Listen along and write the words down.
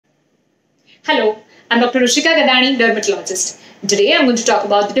Hello, I'm Dr. Rushika Gadani, dermatologist. Today I'm going to talk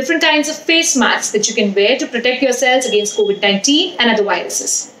about the different kinds of face masks that you can wear to protect yourselves against COVID-19 and other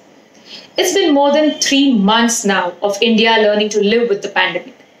viruses. It's been more than 3 months now of India learning to live with the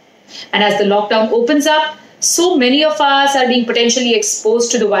pandemic. And as the lockdown opens up, so many of us are being potentially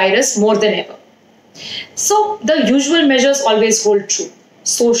exposed to the virus more than ever. So the usual measures always hold true.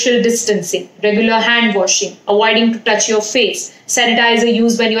 Social distancing, regular hand washing, avoiding to touch your face, sanitizer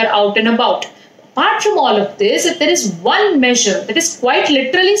use when you are out and about. Apart from all of this, if there is one measure that is quite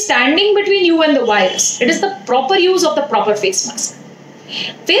literally standing between you and the virus, it is the proper use of the proper face mask.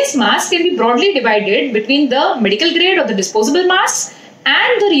 Face masks can be broadly divided between the medical grade or the disposable masks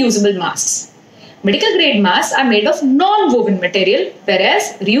and the reusable masks. Medical grade masks are made of non-woven material,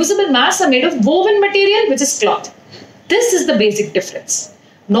 whereas reusable masks are made of woven material, which is cloth. This is the basic difference.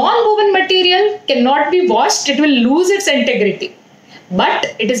 Non-woven material cannot be washed, it will lose its integrity.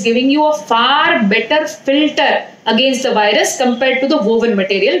 But it is giving you a far better filter against the virus compared to the woven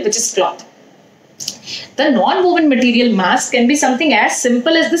material, which is cloth. The non-woven material mask can be something as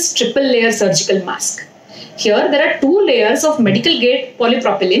simple as this triple layer surgical mask. Here there are 2 layers of medical grade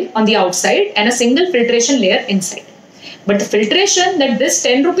polypropylene on the outside and a single filtration layer inside. But the filtration that this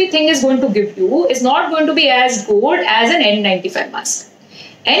 10 rupee thing is going to give you is not going to be as good as an N95 mask.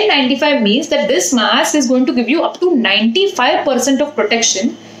 N95 means that this mask is going to give you up to 95% of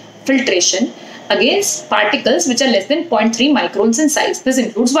protection, filtration against particles which are less than 0.3 microns in size. This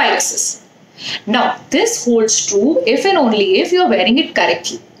includes viruses. Now, this holds true if and only if you are wearing it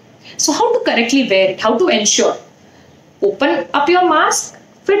correctly. So how to correctly wear it? How to ensure? Open up your mask,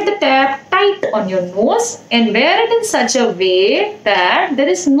 fit the tab tight on your nose and wear it in such a way that there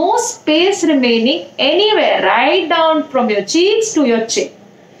is no space remaining anywhere right down from your cheeks to your chin.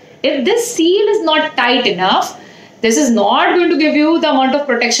 If this seal is not tight enough, this is not going to give you the amount of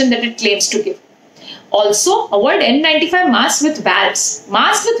protection that it claims to give. Also, avoid N95 masks with valves.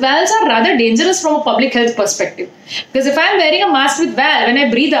 Masks with valves are rather dangerous from a public health perspective. Because if I am wearing a mask with valve, when I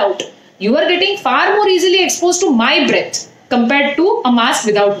breathe out, you are getting far more easily exposed to my breath compared to a mask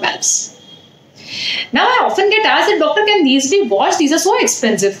without valves. Now, I often get asked that, doctor, can these be washed? These are so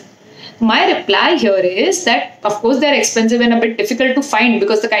expensive. My reply here is that, of course, they are expensive and a bit difficult to find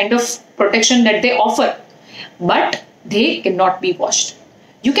because the kind of protection that they offer, but they cannot be washed.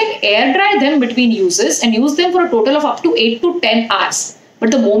 You can air dry them between uses and use them for a total of up to 8 to 10 hours. But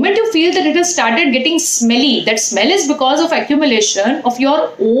the moment you feel that it has started getting smelly, that smell is because of accumulation of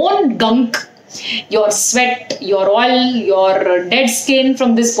your own gunk, your sweat, your oil, your dead skin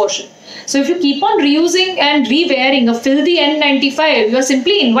from this portion. So if you keep on reusing and re-wearing a filthy N95, you are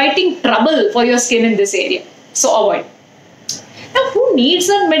simply inviting trouble for your skin in this area. So avoid. Now, who needs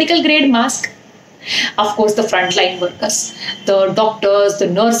a medical grade mask? Of course, the frontline workers, the doctors, the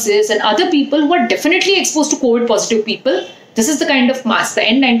nurses and other people who are definitely exposed to COVID positive people. This is the kind of mask. The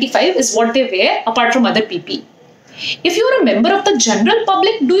N95 is what they wear apart from other PPE. If you are a member of the general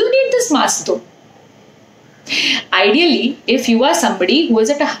public, do you need this mask though? Ideally, if you are somebody who is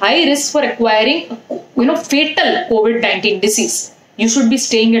at a high risk for acquiring fatal COVID-19 disease, you should be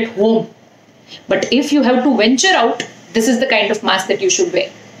staying at home. But if you have to venture out, this is the kind of mask that you should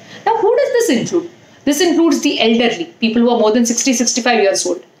wear. Now, who does this include? This includes the elderly, people who are more than 60-65 years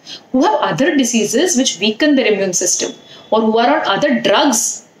old, who have other diseases which weaken their immune system, or who are on other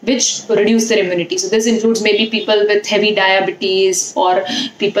drugs which reduce their immunity. So this includes maybe people with heavy diabetes or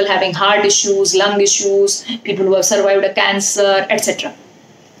people having heart issues, lung issues, people who have survived a cancer, etc.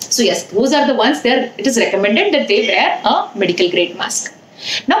 So yes, those are the ones there. It is recommended that they wear a medical grade mask.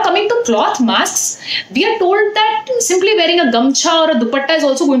 Now coming to cloth masks, we are told that simply wearing a gamcha or a dupatta is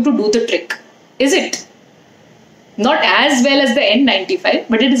also going to do the trick. Is it? Not as well as the N95,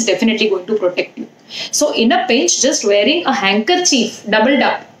 but it is definitely going to protect you. So in a pinch, just wearing a handkerchief doubled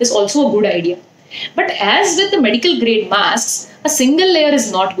up is also a good idea. But as with the medical grade masks, a single layer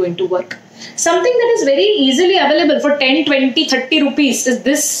is not going to work. Something that is very easily available for 10, 20, 30 rupees is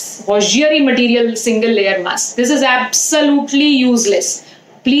this hosiery material single layer mask. This is absolutely useless.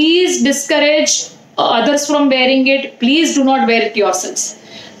 Please discourage others from wearing it. Please do not wear it yourselves.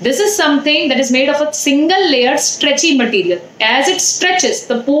 This is something that is made of a single layered stretchy material. As it stretches,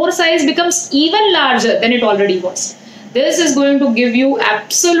 the pore size becomes even larger than it already was. This is going to give you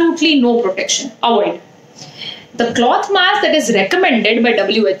absolutely no protection. Avoid. The cloth mask that is recommended by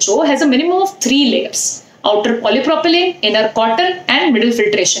WHO has a minimum of 3 layers. Outer polypropylene, inner cotton and middle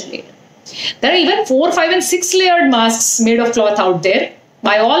filtration layer. There are even 4, 5 and 6 layered masks made of cloth out there.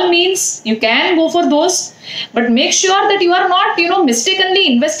 By all means, you can go for those, but make sure that you are not, mistakenly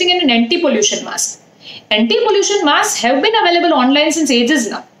investing in an anti-pollution mask. Anti-pollution masks have been available online since ages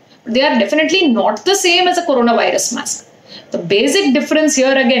now. They are definitely not the same as a coronavirus mask. The basic difference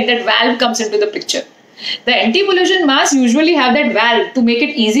here again, that valve comes into the picture. The anti-pollution masks usually have that valve to make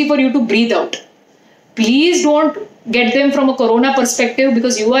it easy for you to breathe out. Please don't get them from a corona perspective,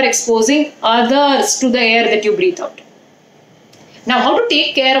 because you are exposing others to the air that you breathe out. Now, how to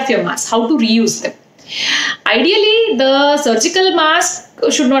take care of your mask? How to reuse them? Ideally, the surgical mask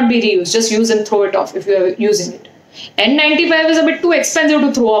should not be reused. Just use and throw it off if you are using it. N95 is a bit too expensive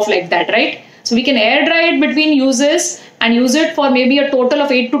to throw off like that, right? So we can air dry it between uses and use it for maybe a total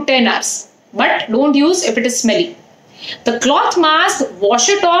of 8 to 10 hours. But don't use if it is smelly. The cloth mask, wash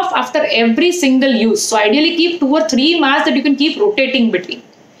it off after every single use. So ideally keep 2 or 3 masks that you can keep rotating between.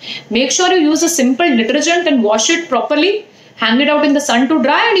 Make sure you use a simple detergent and wash it properly. Hang it out in the sun to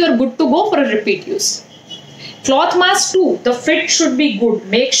dry and you are good to go for a repeat use. Cloth mask too, the fit should be good.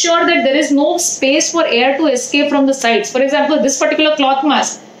 Make sure that there is no space for air to escape from the sides. For example, this particular cloth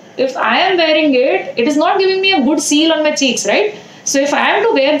mask, if I am wearing it, it is not giving me a good seal on my cheeks, right? So if I am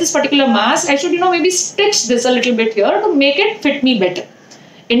to wear this particular mask, I should, maybe stitch this a little bit here to make it fit me better.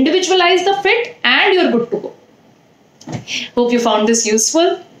 Individualize the fit and you're good to go. Hope you found this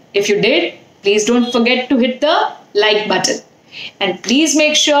useful. If you did, please don't forget to hit the like button. And please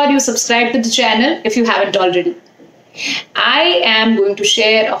make sure you subscribe to the channel if you haven't already. I am going to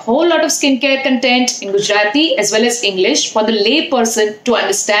share a whole lot of skincare content in Gujarati as well as English for the lay person to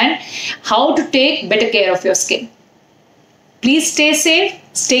understand how to take better care of your skin. Please stay safe,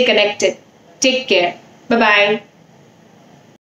 stay connected. Take care. Bye-bye.